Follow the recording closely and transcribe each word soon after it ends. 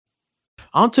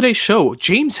On today's show,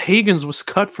 James Higgins was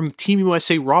cut from the Team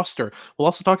USA roster. We'll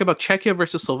also talk about Czechia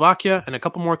versus Slovakia and a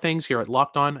couple more things here at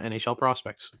Locked On NHL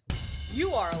Prospects.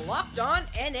 You are Locked On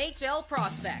NHL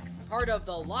Prospects, part of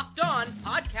the Locked On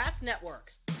Podcast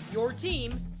Network. Your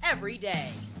team every day.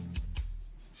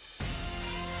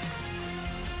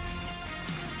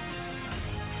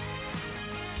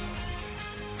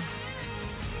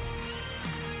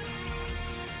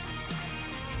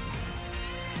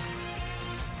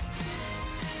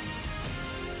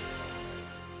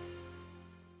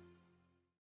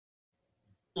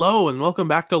 Hello, and welcome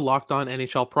back to Locked On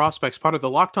NHL Prospects, part of the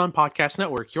Locked On Podcast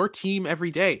Network, your team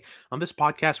every day. On this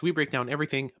podcast, we break down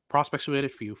everything prospects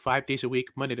related for you 5 days a week,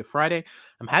 Monday to Friday.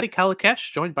 I'm Hadi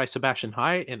Kalikesh, joined by Sebastian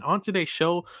Hai, and on today's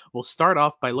show, we'll start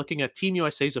off by looking at Team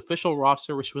USA's official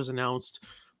roster, which was announced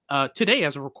today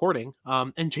as a recording,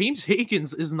 and James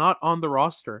Higgins is not on the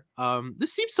roster.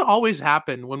 This seems to always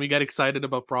happen when we get excited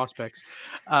about prospects.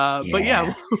 But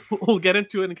yeah, we'll get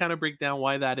into it and kind of break down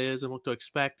why that is and what to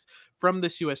expect from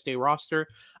this USA roster.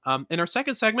 In our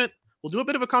second segment, we'll do a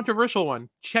bit of a controversial one: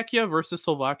 Czechia versus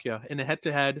Slovakia in a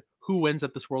head-to-head. Who wins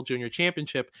at this World Junior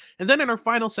Championship? And then in our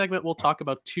final segment, we'll talk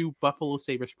about two Buffalo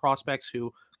Sabres prospects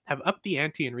who have upped the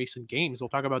ante in recent games. We'll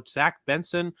talk about Zach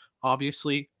Benson,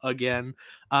 obviously, again,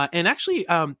 and actually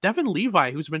Devin Levi,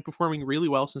 who's been performing really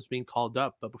well since being called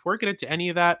up. But before I get into any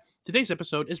of that, today's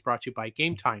episode is brought to you by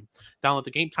Game Time. Download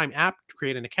the Game Time app to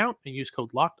create an account and use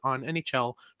code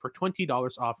LOCKEDONNHL for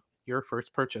 $20 off your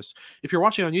first purchase. If you're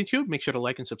watching on YouTube, make sure to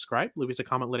like and subscribe. Leave us a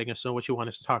comment letting us know what you want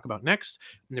us to talk about next.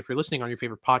 And if you're listening on your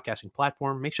favorite podcasting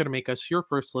platform, make sure to make us your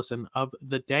first listen of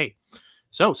the day.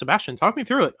 So, Sebastian, talk me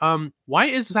through it. Why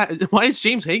is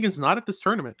James Higgins not at this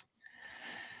tournament?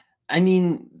 I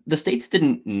mean, the States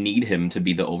didn't need him to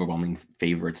be the overwhelming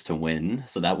favorites to win,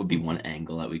 so that would be one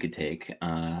angle that we could take.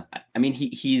 I mean,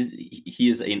 he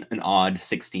is an odd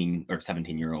 16 or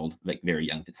 17-year-old, like very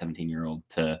young 17-year-old,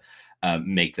 to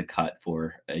make the cut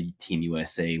for a Team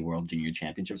USA World Junior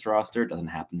Championships roster. It doesn't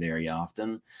happen very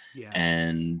often,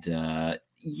 and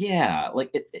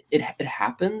like it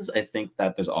happens. I think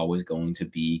that there's always going to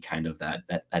be kind of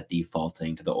that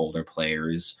defaulting to the older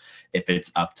players if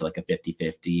it's up to like a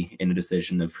 50-50 in a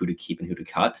decision of who to keep and who to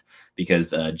cut,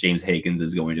 because James Higgins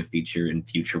is going to feature in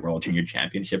future World Junior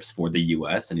Championships for the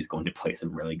US, and he's going to play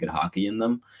some really good hockey in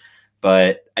them.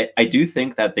 But I do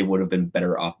think that they would have been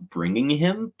better off bringing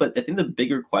him. But I think the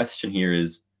bigger question here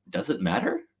is, does it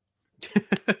matter?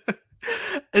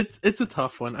 It's a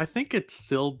tough one. I think it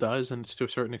still does, and to a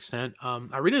certain extent.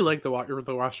 I really like the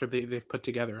roster they've put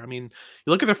together. I mean,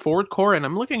 you look at their forward core, and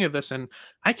I'm looking at this, and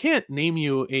I can't name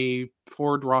you a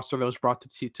forward roster that was brought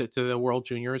to the World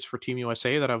Juniors for Team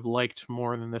USA that I've liked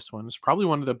more than this one. It's probably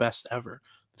one of the best ever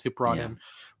that they brought in.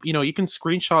 You know, you can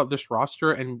screenshot this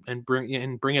roster and bring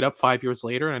it up 5 years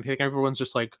later, and I think everyone's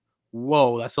just like,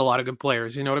 "Whoa, that's a lot of good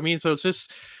players." You know what I mean? So it's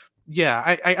just.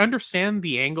 Yeah, I understand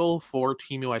the angle for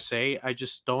Team USA. I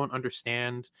just don't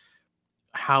understand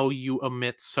how you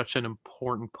omit such an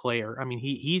important player. I mean,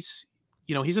 he's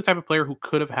the type of player who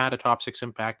could have had a top 6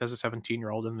 impact as a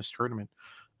 17-year-old in this tournament.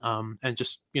 And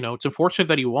just, it's unfortunate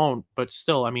that he won't, but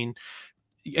still, I mean,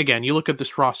 again, you look at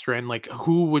this roster and like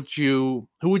who would you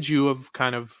have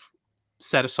kind of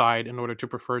set aside in order to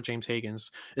prefer James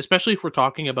Higgins, especially if we're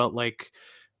talking about like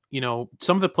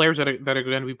some of the players that are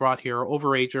going to be brought here are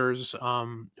overagers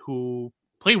who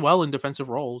play well in defensive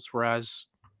roles, whereas,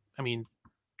 I mean,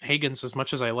 Higgins, as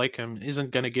much as I like him,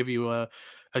 isn't going to give you a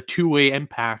two-way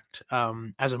impact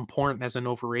as important as an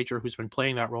overager who's been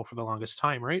playing that role for the longest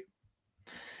time, right?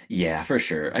 Yeah, for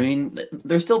sure. I mean,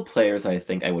 there's still players I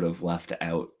think I would have left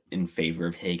out in favor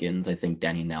of Higgins. I think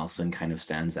Danny Nelson kind of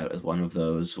stands out as one of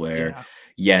those where,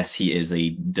 yes, he is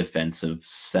a defensive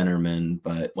centerman,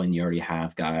 but when you already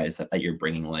have guys that you're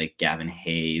bringing like Gavin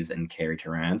Hayes and Carey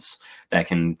Terrence that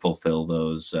can fulfill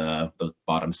those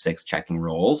bottom 6 checking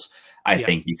roles, I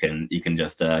think you can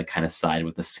just kind of side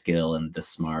with the skill and the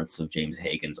smarts of James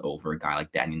Higgins over a guy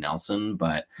like Danny Nelson.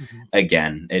 But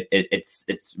again, it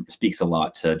speaks a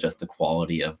lot to just the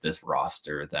quality of this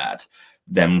roster, that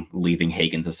them leaving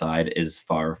Higgins aside is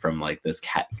far from like this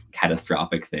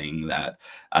catastrophic thing that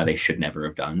they should never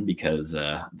have done, because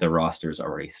the roster is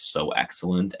already so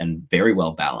excellent and very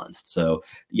well balanced. So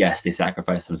yes, they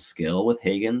sacrificed some skill with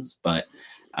Higgins, but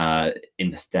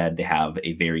instead they have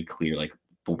a very clear like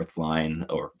fourth line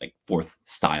or like fourth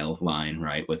style line,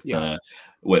 right? With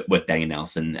Danny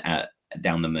Nelson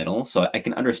down the middle. So I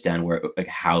can understand where like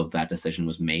how that decision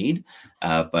was made,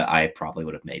 but I probably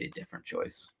would have made a different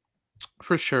choice.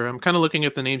 For sure. I'm kind of looking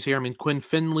at the names here. I mean, Quinn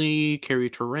Finley, Kerry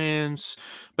Terrence.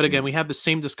 But again, we had the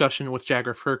same discussion with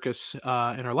Jagger Firkus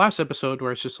in our last episode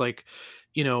where it's just like,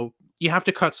 you have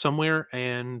to cut somewhere.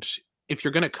 And if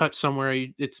you're going to cut somewhere,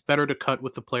 it's better to cut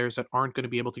with the players that aren't going to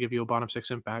be able to give you a bottom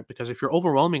six impact. Because if you're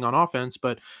overwhelming on offense,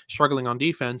 but struggling on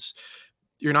defense,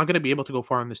 you're not going to be able to go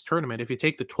far in this tournament. If you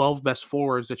take the 12 best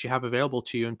forwards that you have available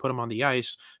to you and put them on the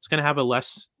ice, it's going to have a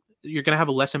less you're going to have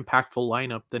a less impactful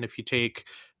lineup than if you take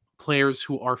players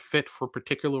who are fit for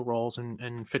particular roles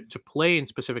and fit to play in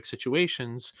specific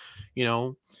situations. you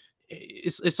know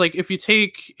it's like if you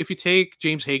take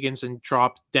James Higgins and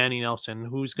drop Danny Nelson,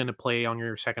 who's going to play on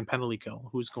your second penalty kill,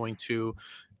 who's going to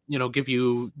give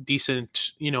you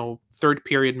decent third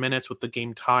period minutes with the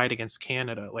game tied against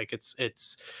Canada. Like it's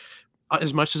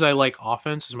as much as I like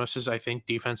offense, as much as I think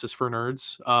defense is for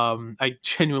nerds, I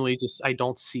genuinely just I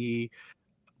don't see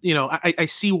I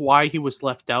see why he was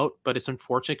left out, but it's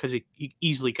unfortunate because he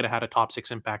easily could have had a top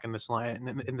six impact in this line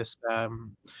in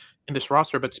this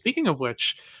roster. But speaking of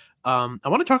which, I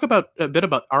want to talk about a bit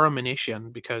about Ara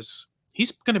Manesian because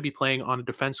he's going to be playing on a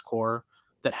defense core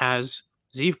that has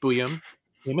Zeev Buyum,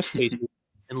 Amos Casey,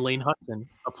 and Lane Hudson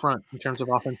up front in terms of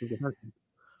offensive defenseman.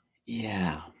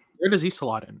 Yeah. Where does he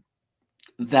slot in?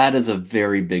 That is a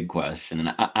very big question,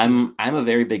 and I'm a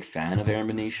very big fan of Aaron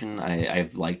Venetian.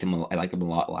 I've liked him. I liked him a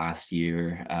lot last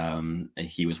year.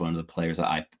 He was one of the players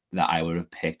that I would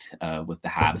have picked with the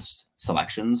Habs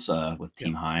selections with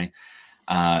Team High.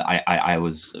 I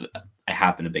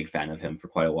have been a big fan of him for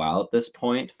quite a while at this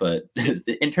point, but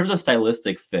in terms of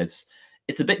stylistic fits,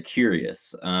 it's a bit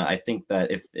curious. I think that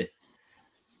if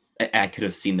I could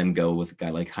have seen them go with a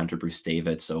guy like Hunter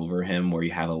Brustavitz over him, where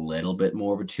you have a little bit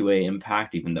more of a two-way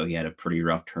impact, even though he had a pretty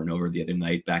rough turnover the other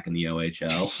night back in the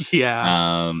OHL.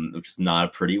 Yeah. Which is not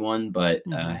a pretty one, but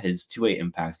his two-way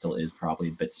impact still is probably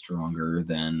a bit stronger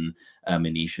than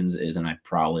Manesian's is, and I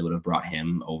probably would have brought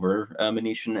him over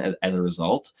Manesian as a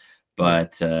result.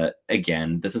 But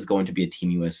again, this is going to be a Team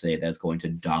USA that's going to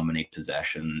dominate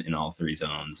possession in all three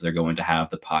zones. They're going to have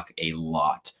the puck a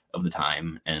lot of the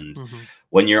time. And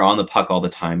when you're on the puck all the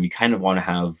time, you kind of want to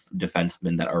have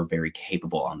defensemen that are very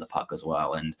capable on the puck as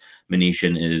well. And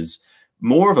Manesian is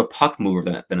more of a puck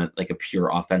mover than a pure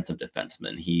offensive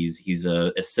defenseman. He's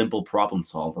a simple problem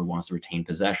solver, wants to retain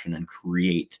possession and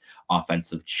create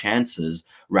offensive chances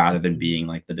rather than being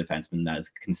like the defenseman that is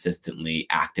consistently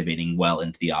activating well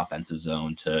into the offensive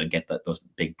zone to get those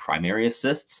big primary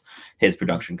assists. His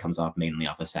production comes off mainly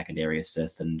off of secondary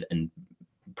assists and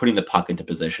putting the puck into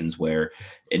positions where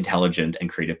intelligent and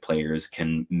creative players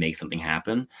can make something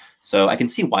happen. So I can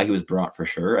see why he was brought for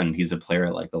sure, and he's a player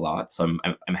I like a lot. So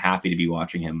I'm happy to be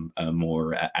watching him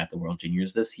more at the World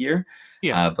Juniors this year.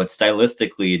 Yeah. But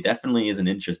stylistically, it definitely is an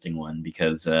interesting one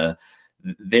because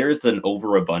there's an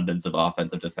overabundance of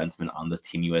offensive defensemen on this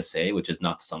Team USA, which is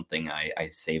not something I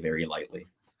say very lightly.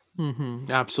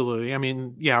 Absolutely. I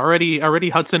mean, yeah, already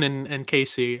Hudson and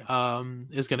Casey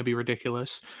is going to be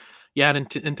ridiculous. Yeah,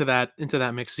 and into that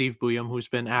mix, Zeev Buyum, who's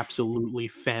been absolutely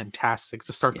fantastic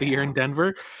to start the year in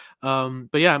Denver.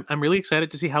 But yeah, I'm really excited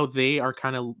to see how they are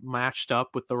kind of matched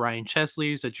up with the Ryan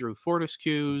Chesleys, the Drew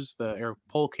Fortescues, the Eric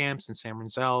Polkamps, and Sam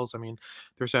Rinzells. I mean,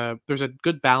 there's a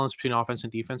good balance between offense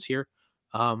and defense here.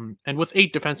 And with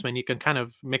 8 defensemen, you can kind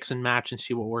of mix and match and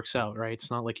see what works out, right?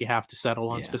 It's not like you have to settle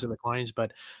on specific lines,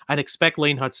 but I'd expect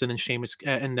Lane Hudson and Seamus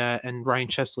and Ryan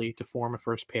Chesley to form a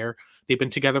first pair. They've been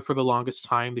together for the longest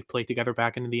time. They've played together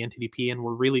back into the NTDP and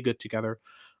were really good together.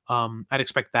 I'd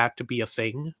expect that to be a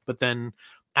thing, but then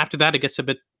after that, it gets a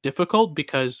bit difficult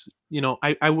because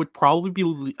I would probably be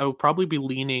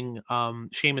leaning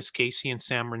Seamus Casey and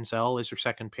Sam Rinzel as your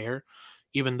second pair,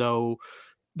 even though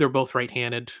they're both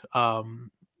right-handed.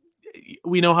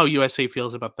 We know how USA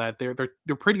feels about that.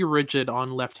 They're pretty rigid on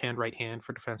left hand, right hand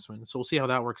for defensemen. So we'll see how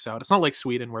that works out. It's not like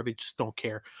Sweden where they just don't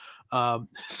care.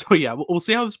 So yeah, we'll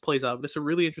see how this plays out. But it's a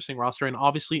really interesting roster, and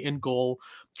obviously in goal,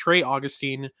 Trey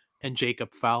Augustine and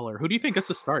Jacob Fowler. Who do you think gets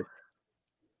the start?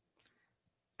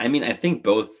 I mean, I think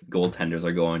both goaltenders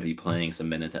are going to be playing some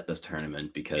minutes at this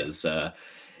tournament because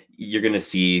you're going to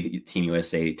see Team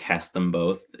USA test them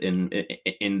both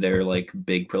in their like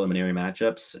big preliminary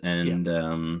matchups, and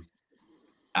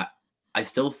I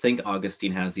still think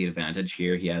Augustine has the advantage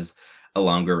here. He has a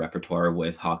longer repertoire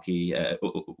with hockey,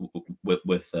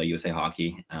 with USA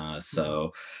Hockey,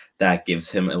 so that gives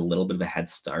him a little bit of a head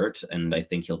start, and I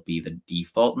think he'll be the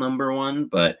default number one.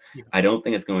 But I don't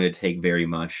think it's going to take very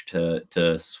much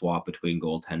to swap between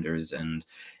goaltenders. And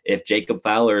if Jacob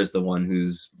Fowler is the one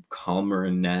who's calmer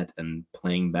in net and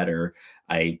playing better,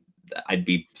 I I'd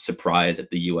be surprised if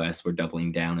the US were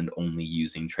doubling down and only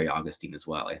using Trey Augustine as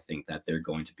well. I think that they're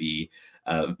going to be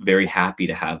very happy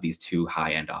to have these two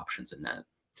high-end options in net.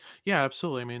 Yeah,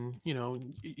 absolutely. I mean,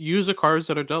 use the cards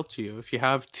that are dealt to you. If you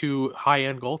have two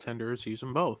high-end goaltenders, use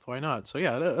them both. Why not? So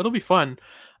yeah, it'll be fun.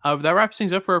 That wraps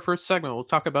things up for our first segment. We'll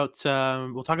talk about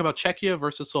Czechia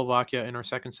versus Slovakia in our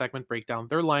second segment. Break down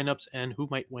their lineups and who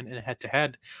might win in a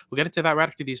head-to-head. We'll get into that right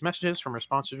after these messages from our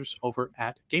sponsors over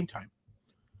at Game Time.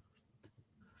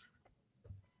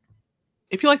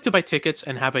 If you like to buy tickets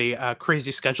and have a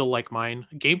crazy schedule like mine,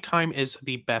 Game Time is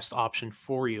the best option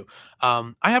for you.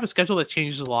 I have a schedule that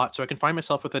changes a lot, so I can find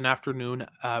myself with an afternoon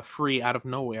free out of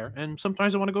nowhere, and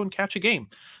sometimes I want to go and catch a game.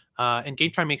 And Game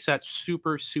Time makes that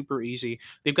super, super easy.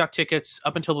 They've got tickets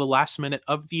up until the last minute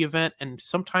of the event, and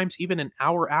sometimes even an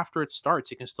hour after it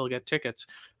starts, you can still get tickets.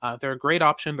 They're a great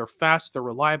option. They're fast, they're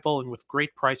reliable, and with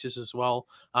great prices as well.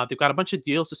 They've got a bunch of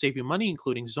deals to save you money,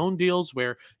 including zone deals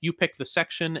where you pick the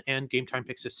section and Game Time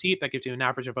picks a seat. That gives you an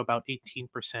average of about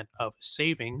 18% of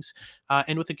savings.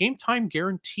 And with a Game Time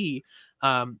guarantee,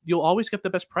 you'll always get the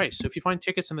best price. So if you find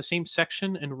tickets in the same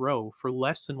section and row for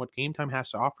less than what Game Time has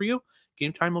to offer you,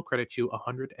 Game Time will credit you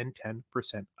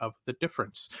 110% of the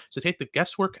difference. So take the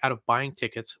guesswork out of buying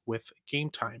tickets with Game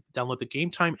Time. Download the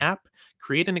Game Time app,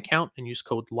 create an account, and use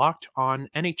code Locked On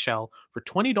NHL for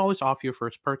 $20 off your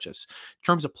first purchase.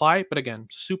 Terms apply, but again,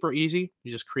 super easy.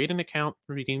 You just create an account,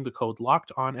 redeem the code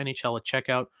Locked On NHL at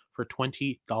checkout for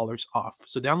 $20 off.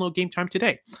 So download Game Time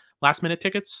today. Last minute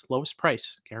tickets, lowest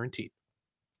price guaranteed.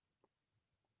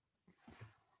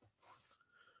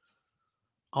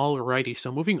 Alrighty,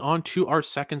 so moving on to our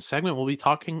second segment, we'll be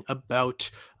talking about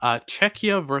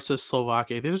Czechia versus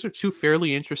Slovakia. These are two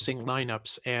fairly interesting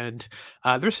lineups, and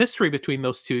there's history between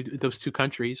those two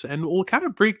countries, and we'll kind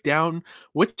of break down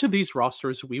which of these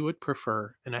rosters we would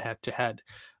prefer in a head-to-head.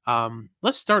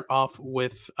 Let's start off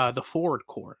with the forward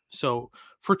core. So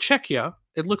for Czechia,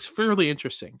 it looks fairly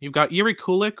interesting. You've got Yuri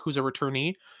Kulik, who's a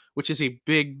returnee, which is a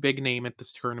big, big name at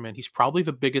this tournament. He's probably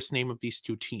the biggest name of these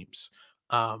two teams.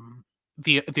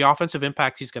 The offensive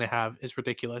impact he's going to have is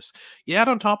ridiculous. You add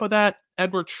on top of that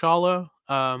Edward Shala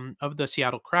of the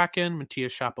Seattle Kraken,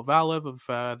 Matthias Shapovalov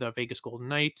of the Vegas Golden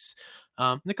Knights,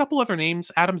 and a couple other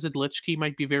names. Adam Zidlichky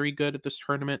might be very good at this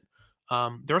tournament.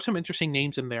 There are some interesting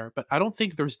names in there, but I don't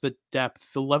think there's the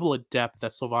level of depth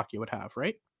that Slovakia would have,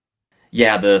 right?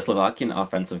 Yeah, the Slovakian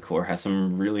offensive core has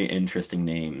some really interesting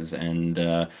names and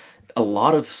a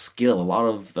lot of skill, a lot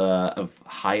of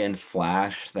high-end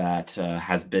flash that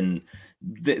has been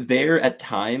there at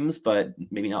times, but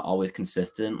maybe not always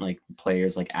consistent. Like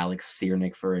players like Alex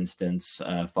Siernik, for instance,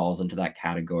 falls into that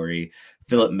category.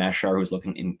 Philip Meshar, who's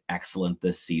looking excellent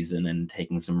this season and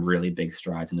taking some really big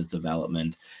strides in his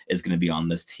development, is going to be on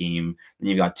this team. And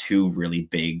you've got two really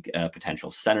big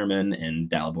potential centermen in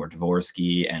Dalibor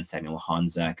Dvorsky and Samuel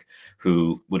Honzek,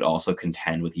 who would also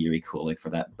contend with Yuri Kulik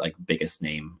for that like biggest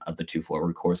name of the two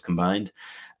forward cores combined.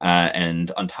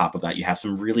 And on top of that, you have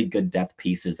some really good depth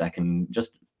pieces that can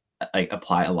just like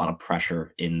apply a lot of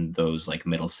pressure in those like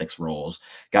middle six roles.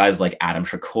 Guys like Adam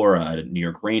Shakura, a New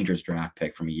York Rangers draft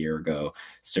pick from a year ago.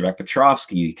 Starek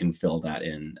Petrovsky can fill that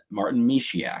in. Martin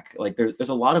Mishiak. Like there's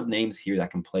a lot of names here that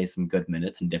can play some good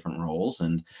minutes in different roles.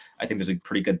 And I think there's a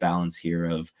pretty good balance here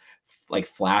of like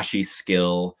flashy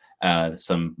skill,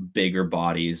 some bigger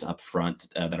bodies up front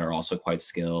that are also quite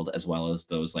skilled, as well as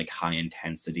those like high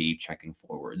intensity checking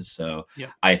forwards. So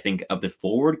Yeah. I think of the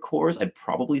forward cores, I'd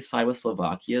probably side with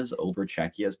Slovakia's over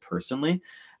Czechia's personally,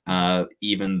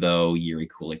 even though Yuri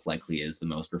Kulik likely is the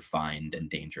most refined and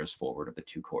dangerous forward of the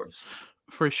two cores.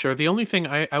 For sure. The only thing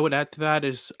I would add to that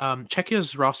is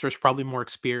Czechia's roster is probably more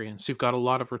experienced. You've got a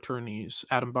lot of returnees: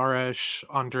 Adam Barash,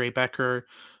 Andre Becker,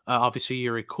 obviously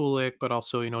Yuri Kulik, but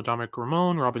also Dominic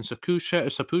Ramon, Robin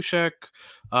Sapushek,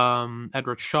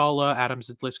 Edward Shala, Adam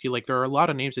Zidlicky. Like there are a lot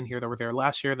of names in here that were there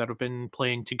last year that have been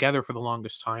playing together for the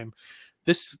longest time.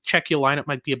 This Czechia lineup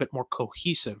might be a bit more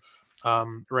cohesive.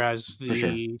 Whereas For sure.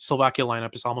 the Slovakia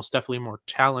lineup is almost definitely more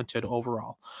talented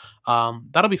overall.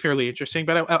 That'll be fairly interesting.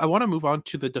 But I want to move on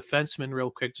to the defenseman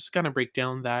real quick, just kind of break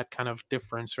down that kind of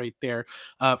difference right there.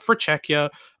 For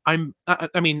Czechia, I'm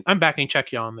backing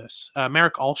Czechia on this.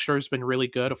 Marek Alsher has been really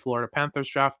good, a Florida Panthers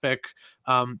draft pick.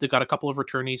 They've got a couple of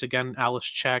returnees again, Alice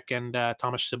Czech and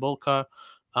Tomasz Cibulka.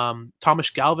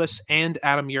 Thomas Galvis and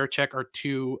Adam Yurchek are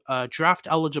two draft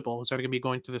eligibles that are going to be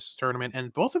going to this tournament,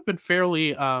 and both have been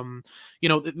fairly,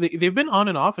 they've been on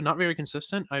and off and not very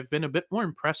consistent. I've been a bit more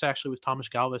impressed actually with Thomas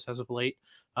Galvis as of late,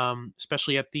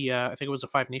 especially at the I think it was the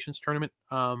Five Nations tournament.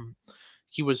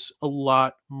 he was a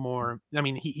lot more. I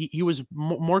mean, he was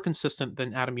more consistent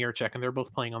than Adam Yurchek, and they're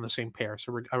both playing on the same pair.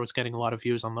 So I was getting a lot of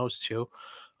views on those two.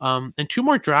 And two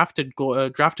more drafted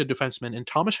defensemen, and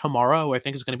Thomas Hamara, who I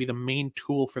think is going to be the main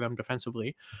tool for them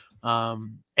defensively,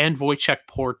 and Wojciech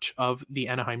Port of the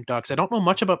Anaheim Ducks. I don't know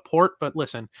much about Port, but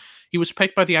listen, he was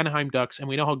picked by the Anaheim Ducks, and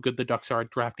we know how good the Ducks are at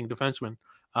drafting defensemen.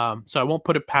 So I won't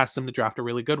put it past them to draft a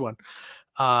really good one.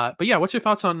 But yeah, what's your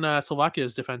thoughts on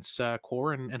Slovakia's defense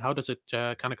core, and how does it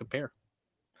kind of compare?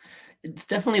 It's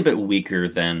definitely a bit weaker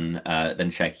than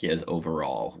Czechia's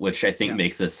overall, which I think Yeah,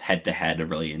 makes this head-to-head a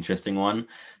really interesting one,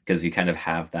 because you kind of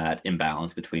have that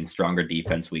imbalance between stronger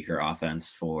defense, weaker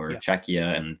offense for yeah,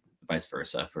 Czechia and vice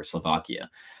versa for Slovakia.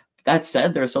 That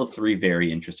said, there are still three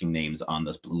very interesting names on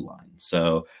this blue line.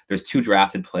 So there's two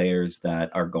drafted players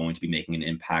that are going to be making an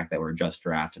impact that were just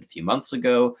drafted a few months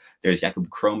ago. There's Jakub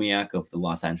Kromiak of the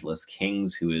Los Angeles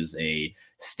Kings, who is a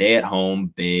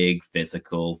stay-at-home, big,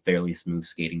 physical, fairly smooth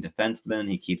skating defenseman.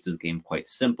 He keeps his game quite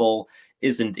simple,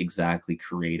 isn't exactly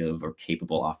creative or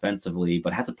capable offensively,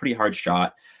 but has a pretty hard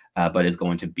shot. But is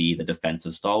going to be the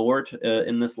defensive stalwart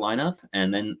in this lineup.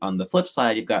 And then on the flip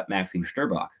side, you've got Maxim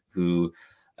Sturbach, who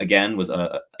again was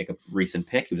a recent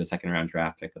pick. He was a second round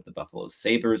draft pick of the Buffalo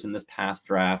Sabres in this past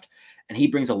draft, and he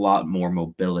brings a lot more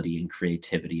mobility and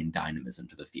creativity and dynamism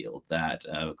to the field that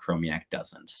Kromiak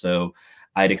doesn't. So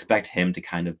I'd expect him to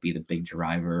kind of be the big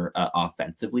driver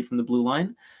offensively from the blue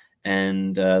line.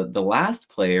 And the last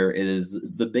player is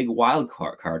the big wild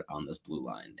card on this blue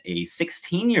line, a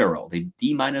 16-year-old, a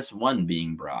D-1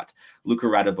 being brought, Luka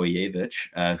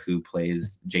Radovojevich, who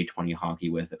plays J20 hockey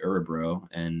with Örebro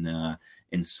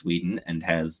in Sweden and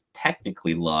has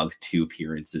technically logged 2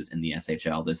 appearances in the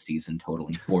SHL this season,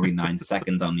 totaling 49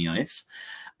 seconds on the ice.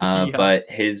 yeah, But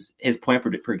his point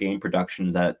per game production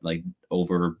is at like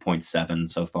over 0.7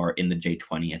 so far in the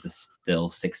J20 as a still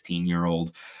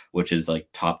 16-year-old, which is like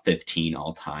top 15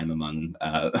 all time among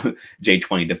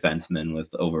J20 defensemen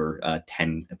with over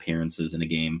 10 appearances in a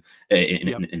game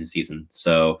in a season.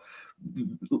 So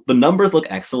the numbers look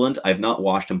excellent. I've not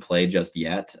watched him play just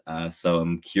yet, so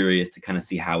I'm curious to kind of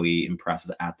see how he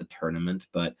impresses at the tournament.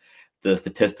 But the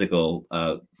statistical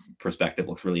perspective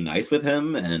looks really nice with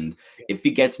him, and if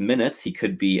he gets minutes, he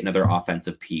could be another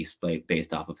offensive piece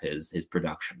based off of his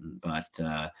production. But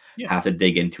yeah. have to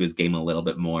dig into his game a little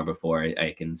bit more before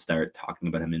I can start talking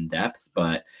about him in depth.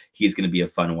 But he's going to be a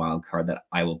fun wild card that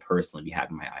I will personally be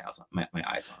having my eyes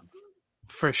on.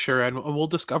 For sure, and we'll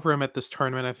discover him at this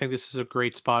tournament. I think this is a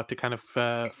great spot to kind of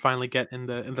finally get in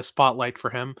the spotlight for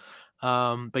him.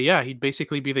 But yeah, he'd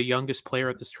basically be the youngest player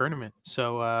at this tournament.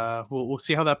 So we'll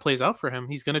see how that plays out for him.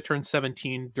 He's going to turn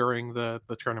 17 during the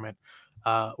tournament,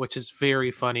 which is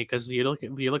very funny because you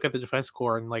look at the defense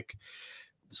core, and like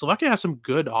Slovakia has some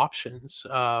good options.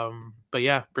 But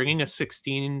yeah, bringing a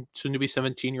 16, soon to be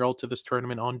 17-year-old to this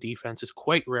tournament on defense is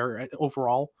quite rare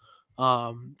overall.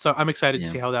 So I'm excited to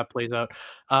Yeah. see how that plays out.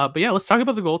 But yeah, let's talk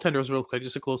about the goaltenders real quick,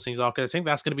 just to close things off, because I think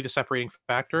that's going to be the separating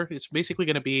factor. It's basically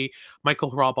going to be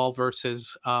Michael Hrabal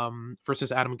versus Adam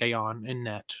Gajan in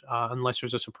net, unless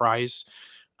there's a surprise.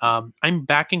 I'm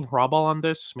backing Hrabal on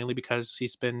this mainly because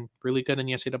he's been really good in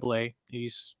the NCAA.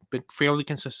 He's been fairly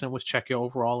consistent with Czechia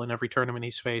overall in every tournament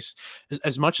he's faced.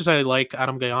 As much as I like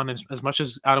Adam Gajan, as much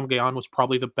as Adam Gajan was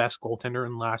probably the best goaltender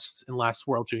in last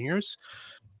World Juniors,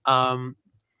 um,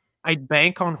 I'd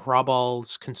bank on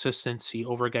Hrabal's consistency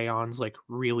over Gajan's like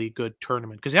really good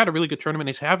tournament, because he had a really good tournament.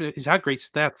 He's had great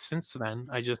stats since then.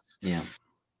 Yeah.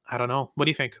 I don't know. What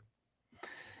do you think?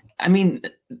 I mean,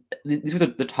 these were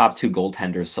the top two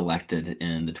goaltenders selected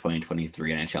in the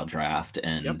 2023 NHL draft,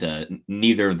 Yep. and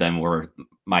neither of them were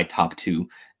my top two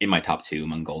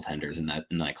among goaltenders in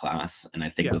that class. And I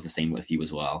think it Yeah. was the same with you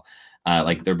as well.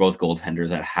 Like they're both goaltenders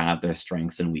that have their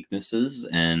strengths and weaknesses,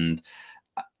 and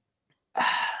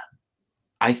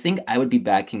I think I would be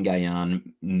backing Gajan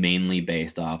mainly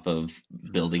based off of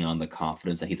building on the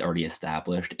confidence that he's already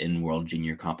established in World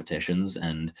Junior competitions,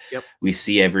 and Yep. we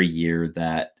see every year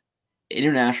that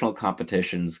international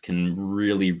competitions can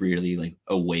really, really like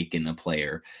awaken a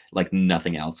player like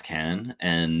nothing else can.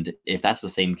 And if that's the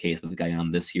same case with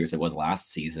Gajan this year as it was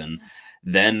last season,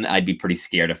 then I'd be pretty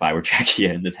scared if I were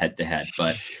Czechia in this head to head.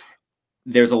 But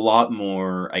there's a lot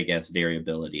more, I guess,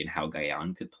 variability in how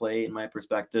Gajan could play in my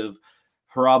perspective. Mhm.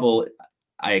 Harabel,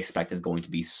 I expect is going to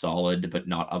be solid, but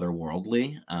not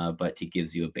otherworldly. But he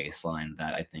gives you a baseline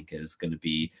that I think is going to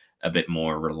be a bit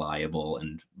more reliable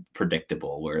and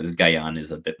predictable, whereas Gajan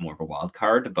is a bit more of a wild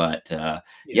card. But Yeah.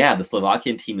 yeah, the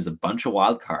Slovakian team is a bunch of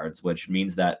wild cards, which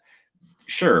means that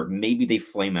sure, maybe they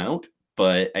flame out,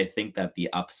 but I think that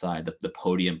the upside, the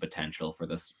podium potential for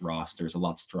this roster is a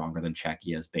lot stronger than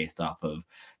Czechia's based off of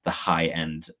the high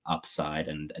end upside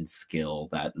and skill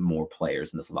that more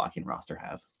players in the Slovakian roster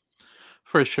have.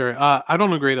 For sure. I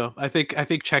don't agree though. I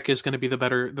think Czech is going to be the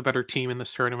better team in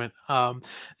this tournament.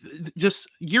 Just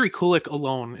Yuri Kulik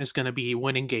alone is going to be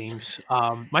winning games.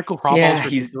 Michael Hrabal Yeah, is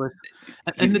ridiculous,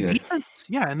 and he's the good. defense.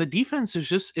 Yeah, and the defense is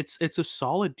just it's a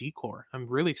solid decor. I'm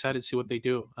really excited to see what they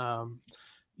do.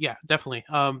 Yeah, definitely.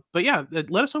 But yeah,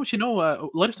 let us know what you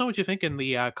know. Let us know what you think in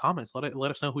the comments. Let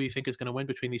us know who you think is going to win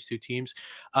between these two teams.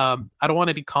 I don't want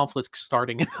any conflict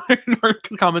starting in our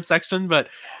comment section, but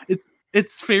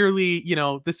it's fairly,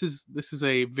 this is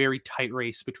a very tight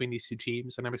race between these two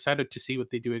teams, and I'm excited to see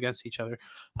what they do against each other.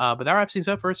 But that wraps things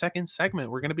up for a second segment.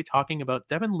 We're going to be talking about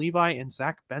Devin Levi and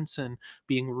Zach Benson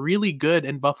being really good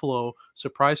in Buffalo.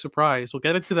 Surprise, surprise. We'll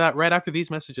get into that right after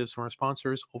these messages from our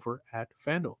sponsors over at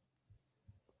FanDuel.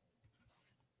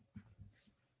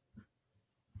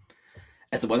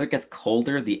 As the weather gets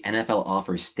colder, the NFL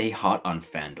offers stay hot on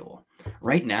FanDuel.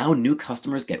 Right now, new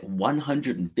customers get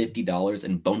 $150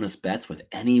 in bonus bets with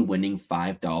any winning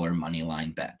 $5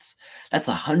 moneyline bets. That's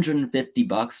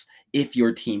 $150 if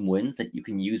your team wins that you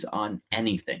can use on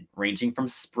anything, ranging from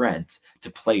spreads to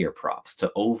player props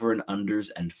to over and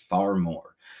unders and far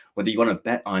more. Whether you want to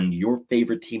bet on your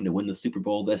favorite team to win the Super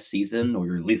Bowl this season or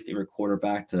your least favorite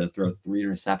quarterback to throw 3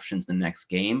 interceptions the next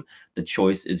game, the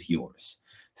choice is yours.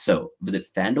 So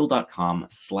visit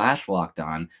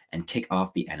fanduel.com/lockedon and kick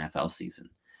off the NFL season.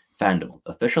 FanDuel,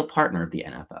 official partner of the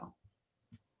NFL.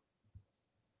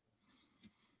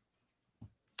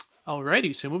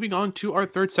 Alrighty, so moving on to our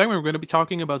third segment, we're going to be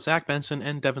talking about Zach Benson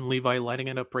and Devin Levi lighting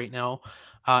it up right now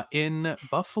in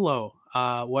Buffalo.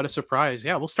 What a surprise.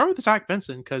 Yeah, we'll start with Zach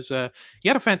Benson because he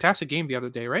had a fantastic game the other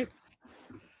day, right?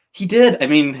 He did. I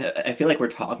mean, I feel like we're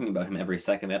talking about him every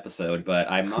second episode,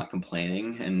 but I'm not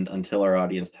complaining. And until our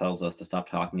audience tells us to stop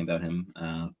talking about him,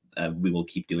 we will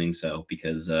keep doing so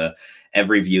because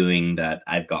every viewing that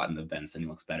I've gotten of Benson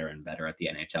looks better and better at the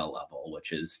NHL level,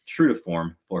 which is true to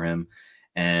form for him.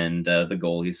 And the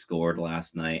goal he scored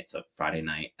last night, so Friday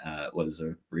night, was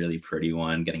a really pretty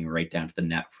one, getting right down to the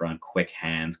net front, quick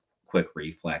hands, quick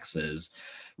reflexes,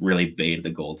 really baited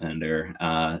the goaltender.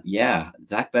 Yeah,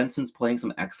 Zach Benson's playing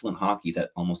some excellent hockey. He's at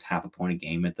almost half a point a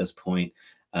game at this point.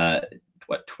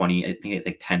 20, I think it's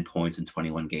like 10 points in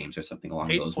 21 games or something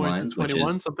along 8 those points in lines, which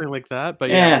 21, is, something like that. But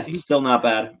yeah, yeah, still not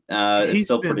bad. It's he's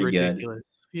still been pretty good. ridiculous.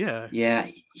 Yeah. Yeah,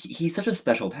 he's such a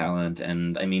special talent,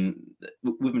 and I mean,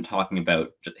 we've been talking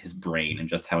about his brain and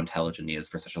just how intelligent he is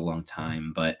for such a long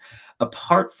time. But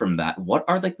apart from that, what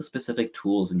are like the specific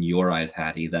tools in your eyes,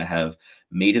 Hattie, that have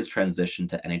made his transition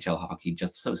to NHL hockey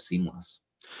just so seamless?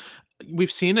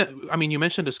 We've seen it. I mean, you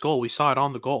mentioned his goal. We saw it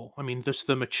on the goal. I mean, just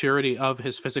the maturity of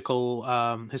his physical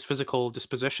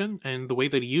disposition and the way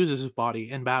that he uses his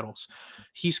body in battles.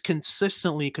 He's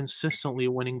consistently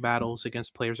winning battles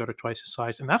against players that are twice his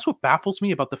size. And that's what baffles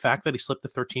me about the fact that he slipped to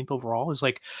 13th overall is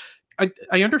like, I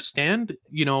understand,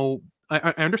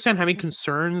 I understand having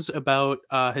concerns about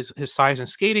his size and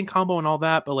skating combo and all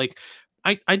that, but like,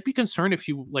 I'd be concerned if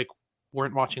you like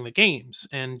weren't watching the games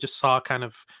and just saw kind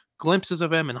of glimpses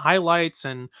of him and highlights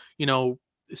and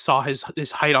saw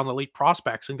his height on the elite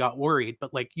prospects and got worried.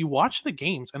 But like you watch the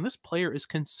games and this player is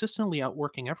consistently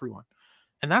outworking everyone.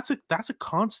 And that's a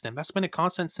constant. That's been a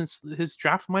constant since his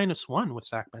draft -1 with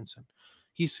Zach Benson.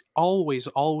 He's always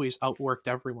outworked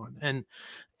everyone. And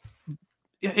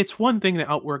it's one thing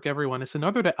to outwork everyone. It's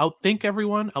another to outthink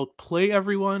everyone, outplay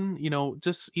everyone.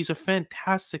 Just he's a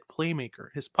fantastic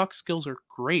playmaker. His puck skills are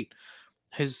great.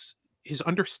 His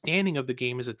understanding of the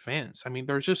game is advanced. I mean,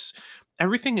 there's just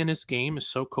everything in his game is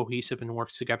so cohesive and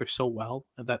works together so well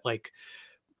that like,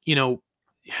 you know,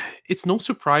 it's no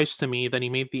surprise to me that he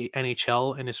made the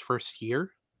NHL in his first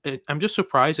year. I'm just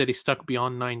surprised that he stuck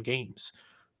beyond 9 games.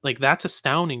 Like that's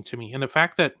astounding to me, and the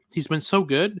fact that he's been so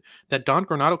good that Don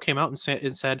Granado came out and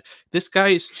said this guy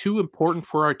is too important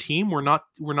for our team. We're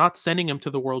not sending him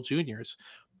to the World Juniors.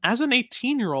 As an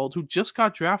 18-year-old who just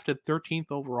got drafted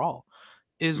 13th overall,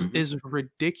 Mhm. is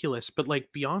ridiculous. But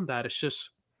like beyond that, it's just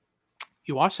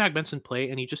you watch Zach Benson play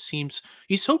and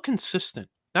he's so consistent.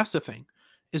 That's the thing.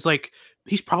 Is like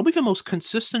he's probably the most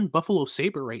consistent Buffalo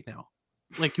Sabre right now.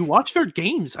 Like you watch their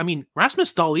games. I mean,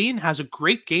 Rasmus Dahlin has a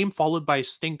great game followed by a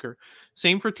stinker.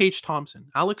 Same for Tage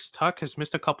Thompson. Alex Tuck has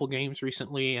missed a couple games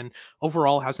recently and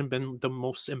overall hasn't been the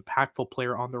most impactful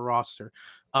player on the roster.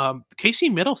 Casey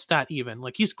Middlestat, even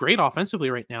like he's great offensively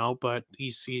right now, but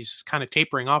he's kind of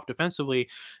tapering off defensively.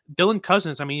 Dylan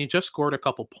Cousins, I mean, he just scored a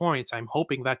couple points. I'm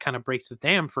hoping that kind of breaks the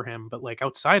dam for him. But like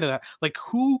outside of that, like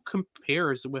who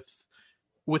compares with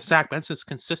with Zach Benson's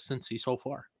consistency so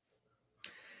far.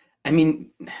 I mean,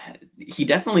 he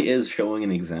definitely is showing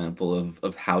an example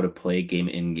of how to play game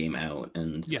in, game out,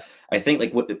 and Yeah. I think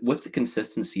like with the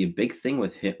consistency, a big thing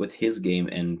with his game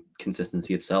and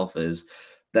consistency itself is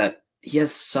that he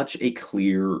has such a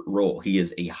clear role. He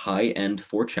is a high end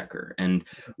forechecker, and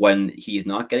when he's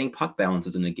not getting puck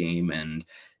balances in a game and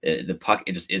the puck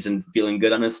it just isn't feeling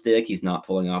good on his stick, he's not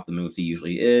pulling off the moves he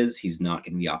usually is. He's not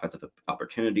getting the offensive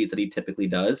opportunities that he typically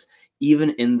does. Even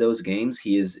in those games,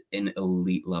 he is an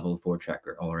elite level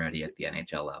forechecker already at the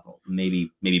NHL level.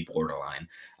 Maybe borderline.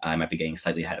 I might be getting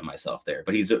slightly ahead of myself there,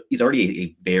 but he's already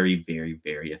a very, very,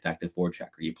 very effective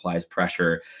forechecker. He applies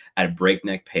pressure at a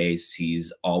breakneck pace.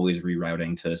 He's always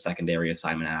rerouting to a secondary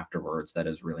assignment afterwards. That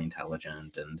is really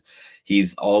intelligent, and he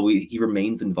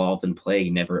remains involved in play.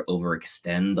 He never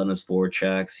overextends on his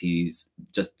forechecks. He's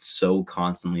just so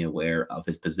constantly aware of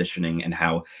his positioning and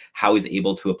how he's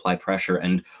able to apply pressure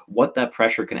and what that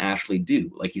pressure can actually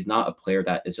do. Like, he's not a player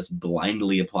that is just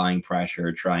blindly applying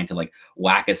pressure, trying to like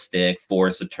whack a stick,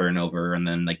 force a turnover, and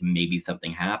then like maybe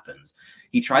something happens.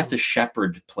 He tries to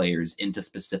shepherd players into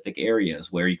specific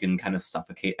areas where you can kind of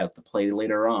suffocate out the play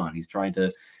later on. He's trying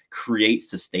to create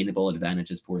sustainable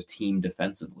advantages for his team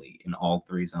defensively in all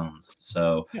three zones.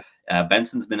 So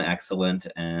Benson's been excellent,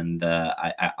 and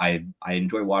I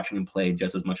enjoy watching him play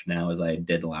just as much now as I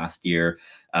did last year,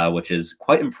 which is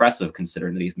quite impressive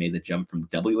considering that he's made the jump from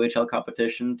WHL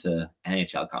competition to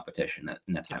NHL competition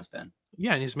in that time span.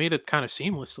 Yeah, and he's made it kind of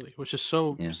seamlessly, which is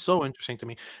so interesting to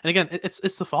me. And again, it's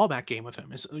the fallback game with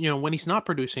him. Is when he's not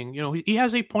producing, he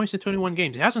has 8 points in 21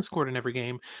 games. He hasn't scored in every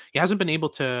game. He hasn't been able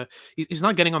to. He's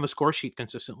not getting on the score sheet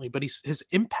consistently, but his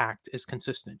impact is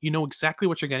consistent. You know exactly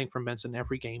what you're getting from Benson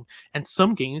every game, and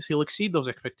some games he'll exceed those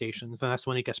expectations, and that's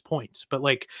when he gets points. But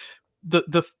like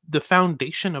the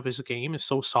foundation of his game is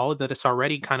so solid that it's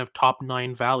already kind of top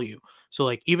 9 value. So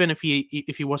like even if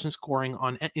he wasn't scoring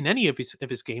in any of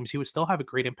his games, he would still have a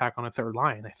great impact on a third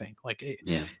line. I think like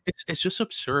it's just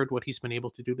absurd what he's been able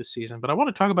to do this season. But I want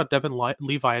to talk about Devin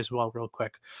Levi as well, real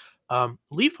quick.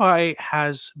 Levi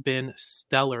has been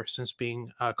stellar since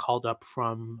being called up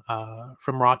from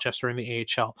Rochester in the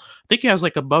AHL. I think he has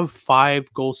like above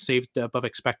 5 goals saved above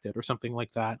expected or something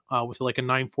like that, with like a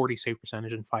 940 save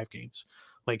percentage in 5 games.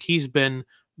 Like he's been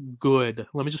good.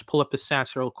 Let me just pull up the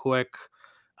stats real quick.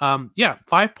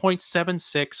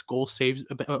 5.76 goals saved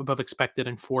above expected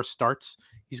in 4 starts.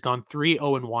 He's gone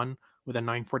 3-0-1 with a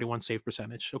 941 save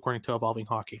percentage, according to Evolving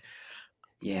Hockey.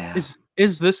 Yeah.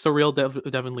 Is this the real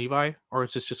Devin Levi, or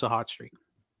is this just a hot streak?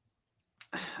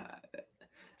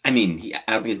 I mean,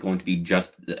 I don't think he's going to be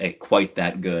just quite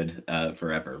that good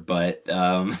forever, but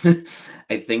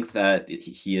I think that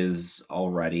he is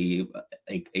already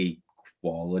a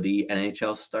quality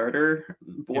NHL starter,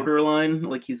 borderline.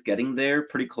 Like, he's getting there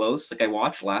pretty close. Like, I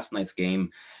watched last night's game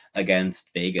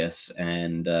against Vegas,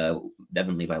 and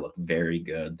Devin Levi looked very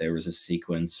good. There was a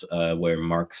sequence where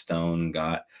Mark Stone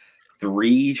got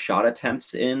 3 shot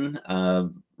attempts in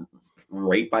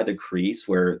right by the crease,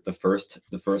 where the first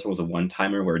was a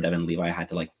one-timer where Devin Levi had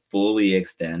to like fully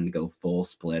extend, go full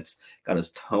splits, got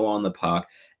his toe on the puck,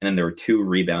 and then there were 2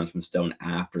 rebounds from Stone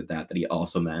after that he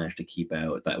also managed to keep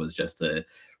out. That was just a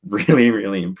really,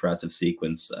 really impressive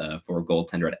sequence for a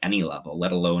goaltender at any level,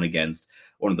 let alone against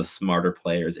one of the smarter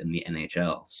players in the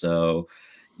NHL. So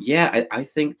yeah, I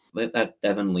think that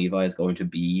Devin Levi is going to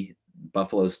be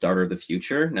Buffalo's starter of the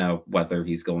future. Now, whether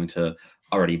he's going to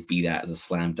already be that as a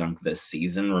slam dunk this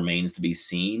season remains to be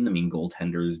seen. I mean,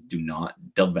 goaltenders do not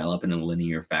develop in a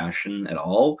linear fashion at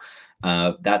all.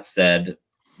 That said,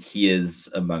 he is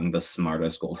among the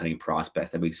smartest goaltending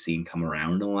prospects that we've seen come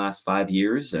around in the last 5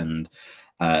 years, and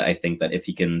I think that if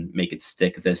he can make it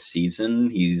stick this season,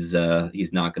 he's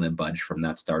not going to budge from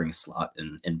that starting slot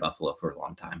in Buffalo for a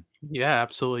long time. Yeah,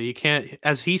 absolutely. You can't,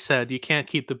 as he said, you can't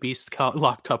keep the beast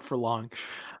locked up for long.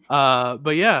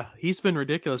 But yeah, he's been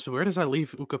ridiculous. But where does that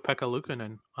leave Ukko-Pekka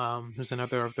Luukkonen? Who's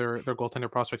another of their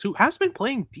goaltender prospects who has been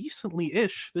playing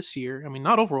decently-ish this year. I mean,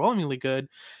 not overwhelmingly good.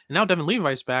 And now Devin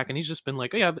Levi's back, and he's just been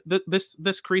like, oh, yeah,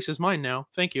 this crease is mine now.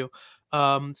 Thank you.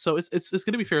 So it's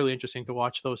going to be fairly interesting to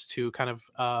watch those two kind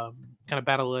of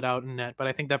battle it out in net. But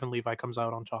I think Devin Levi comes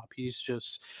out on top.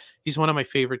 He's one of my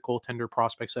favorite goaltender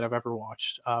prospects that I've ever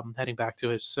watched. Heading back to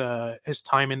his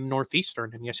time in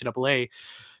Northeastern in the NCAA,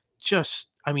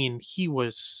 I mean,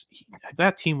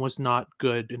 that team was not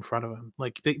good in front of him.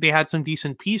 Like they had some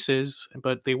decent pieces,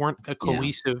 but they weren't a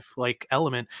cohesive like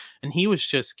element. And he was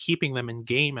just keeping them in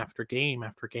game after game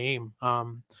after game.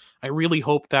 I really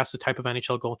hope that's the type of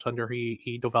NHL goaltender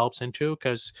he develops into,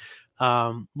 because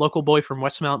local boy from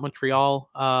Westmount, Montreal,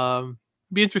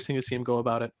 be interesting to see him go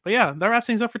about it. But yeah, that wraps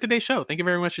things up for today's show. Thank you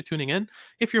very much for tuning in.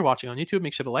 If you're watching on YouTube,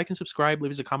 make sure to like and subscribe.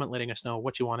 Leave us a comment letting us know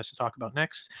what you want us to talk about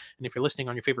next. And if you're listening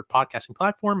on your favorite podcasting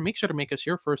platform, make sure to make us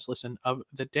your first listen of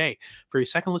the day. For your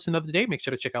second listen of the day, make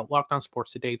sure to check out Locked On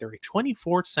Sports Today. They're a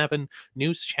 24/7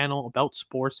 news channel about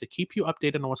sports to keep you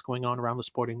updated on what's going on around the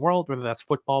sporting world, whether that's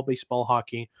football, baseball,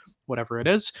 hockey, whatever it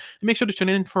is. And make sure to tune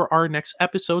in for our next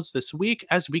episodes this week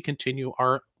as we continue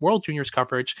our World Juniors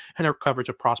coverage and our coverage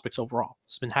of prospects overall.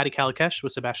 This has been Hadi Kalikesh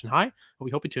with Sebastian High, and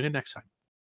we hope you tune in next time.